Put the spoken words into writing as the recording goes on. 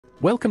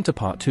Welcome to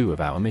part 2 of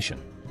our mission.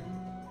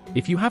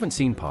 If you haven't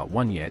seen part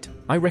 1 yet,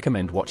 I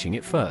recommend watching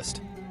it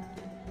first.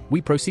 We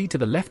proceed to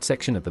the left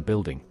section of the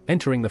building,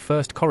 entering the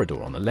first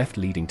corridor on the left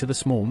leading to the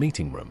small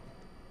meeting room.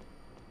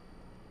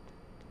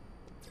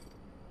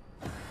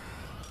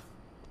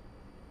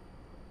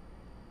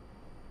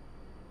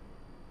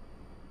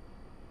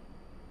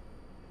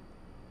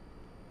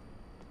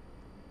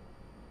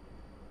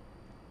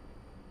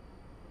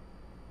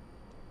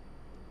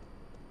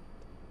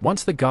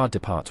 Once the guard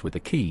departs with the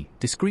key,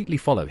 discreetly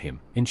follow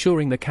him,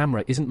 ensuring the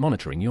camera isn't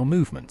monitoring your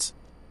movements.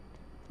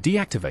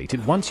 Deactivate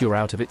it once you're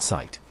out of its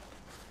sight.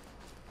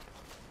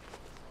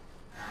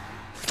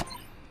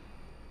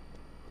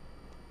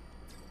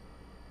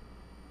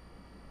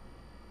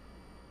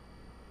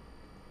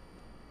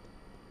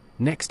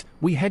 Next,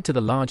 we head to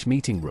the large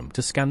meeting room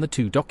to scan the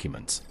 2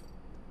 documents.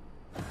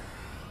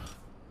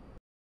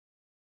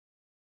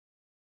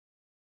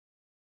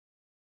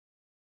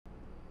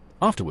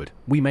 Afterward,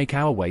 we make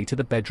our way to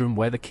the bedroom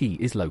where the key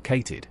is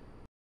located.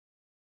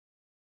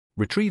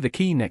 Retrieve the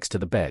key next to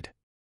the bed.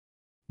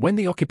 When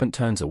the occupant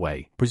turns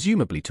away,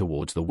 presumably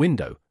towards the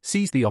window,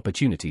 seize the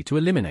opportunity to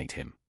eliminate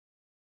him.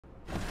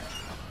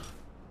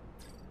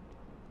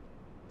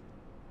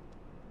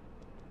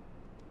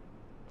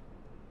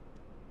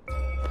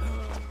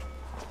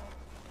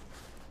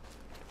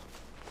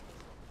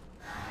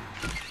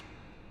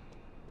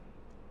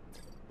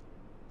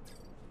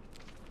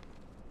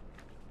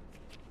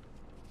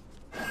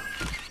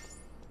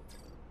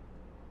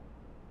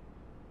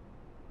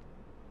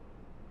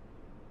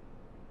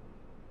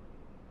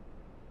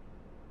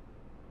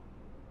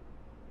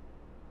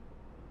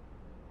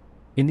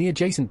 In the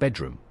adjacent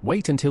bedroom,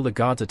 wait until the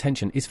guard's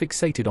attention is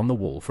fixated on the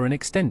wall for an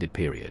extended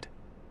period.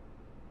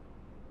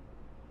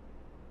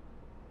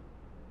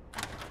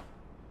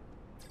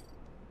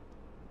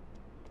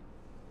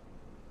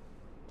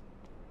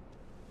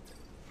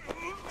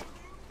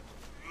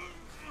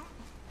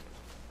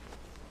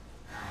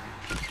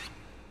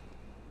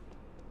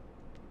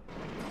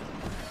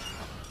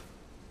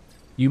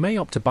 You may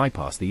opt to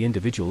bypass the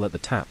individual at the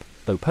tap,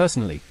 though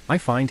personally, I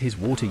find his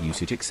water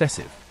usage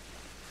excessive.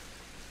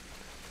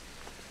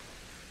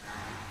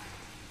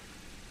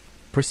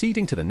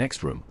 Proceeding to the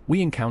next room,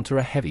 we encounter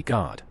a heavy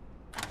guard.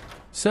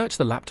 Search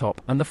the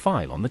laptop and the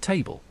file on the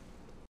table.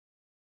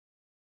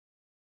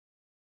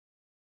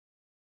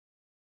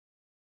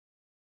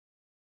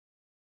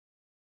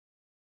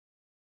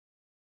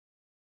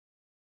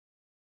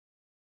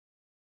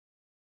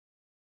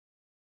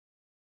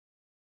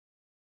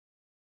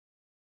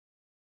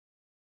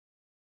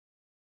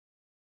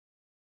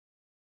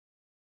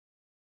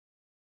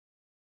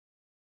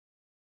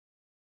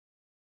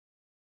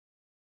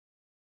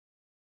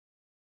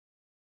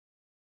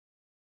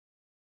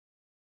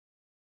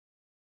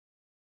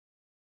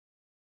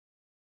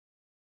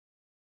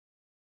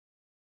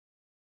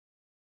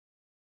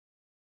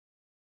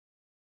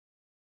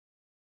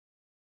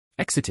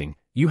 Exiting,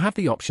 you have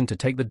the option to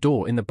take the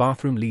door in the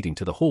bathroom leading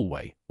to the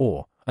hallway,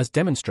 or, as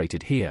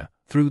demonstrated here,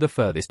 through the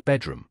furthest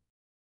bedroom.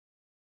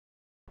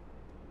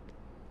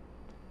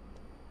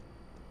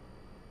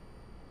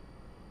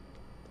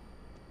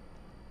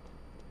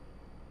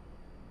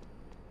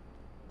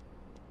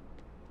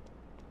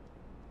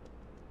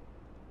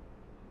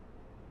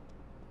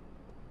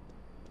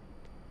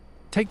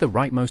 Take the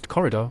rightmost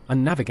corridor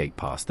and navigate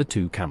past the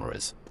 2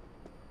 cameras.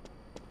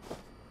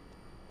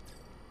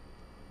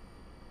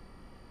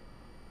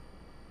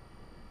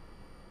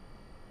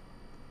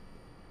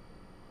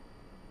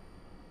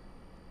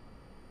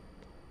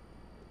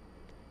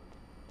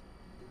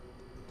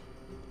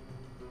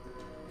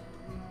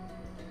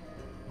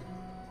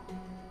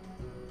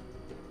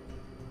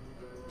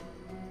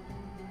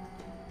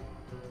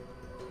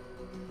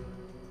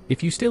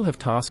 If you still have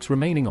tasks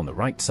remaining on the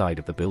right side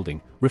of the building,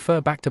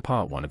 refer back to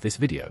part 1 of this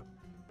video.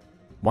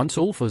 Once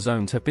all 4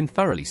 zones have been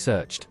thoroughly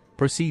searched,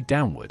 proceed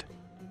downward.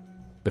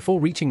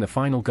 Before reaching the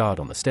final guard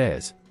on the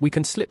stairs, we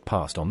can slip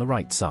past on the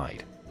right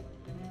side.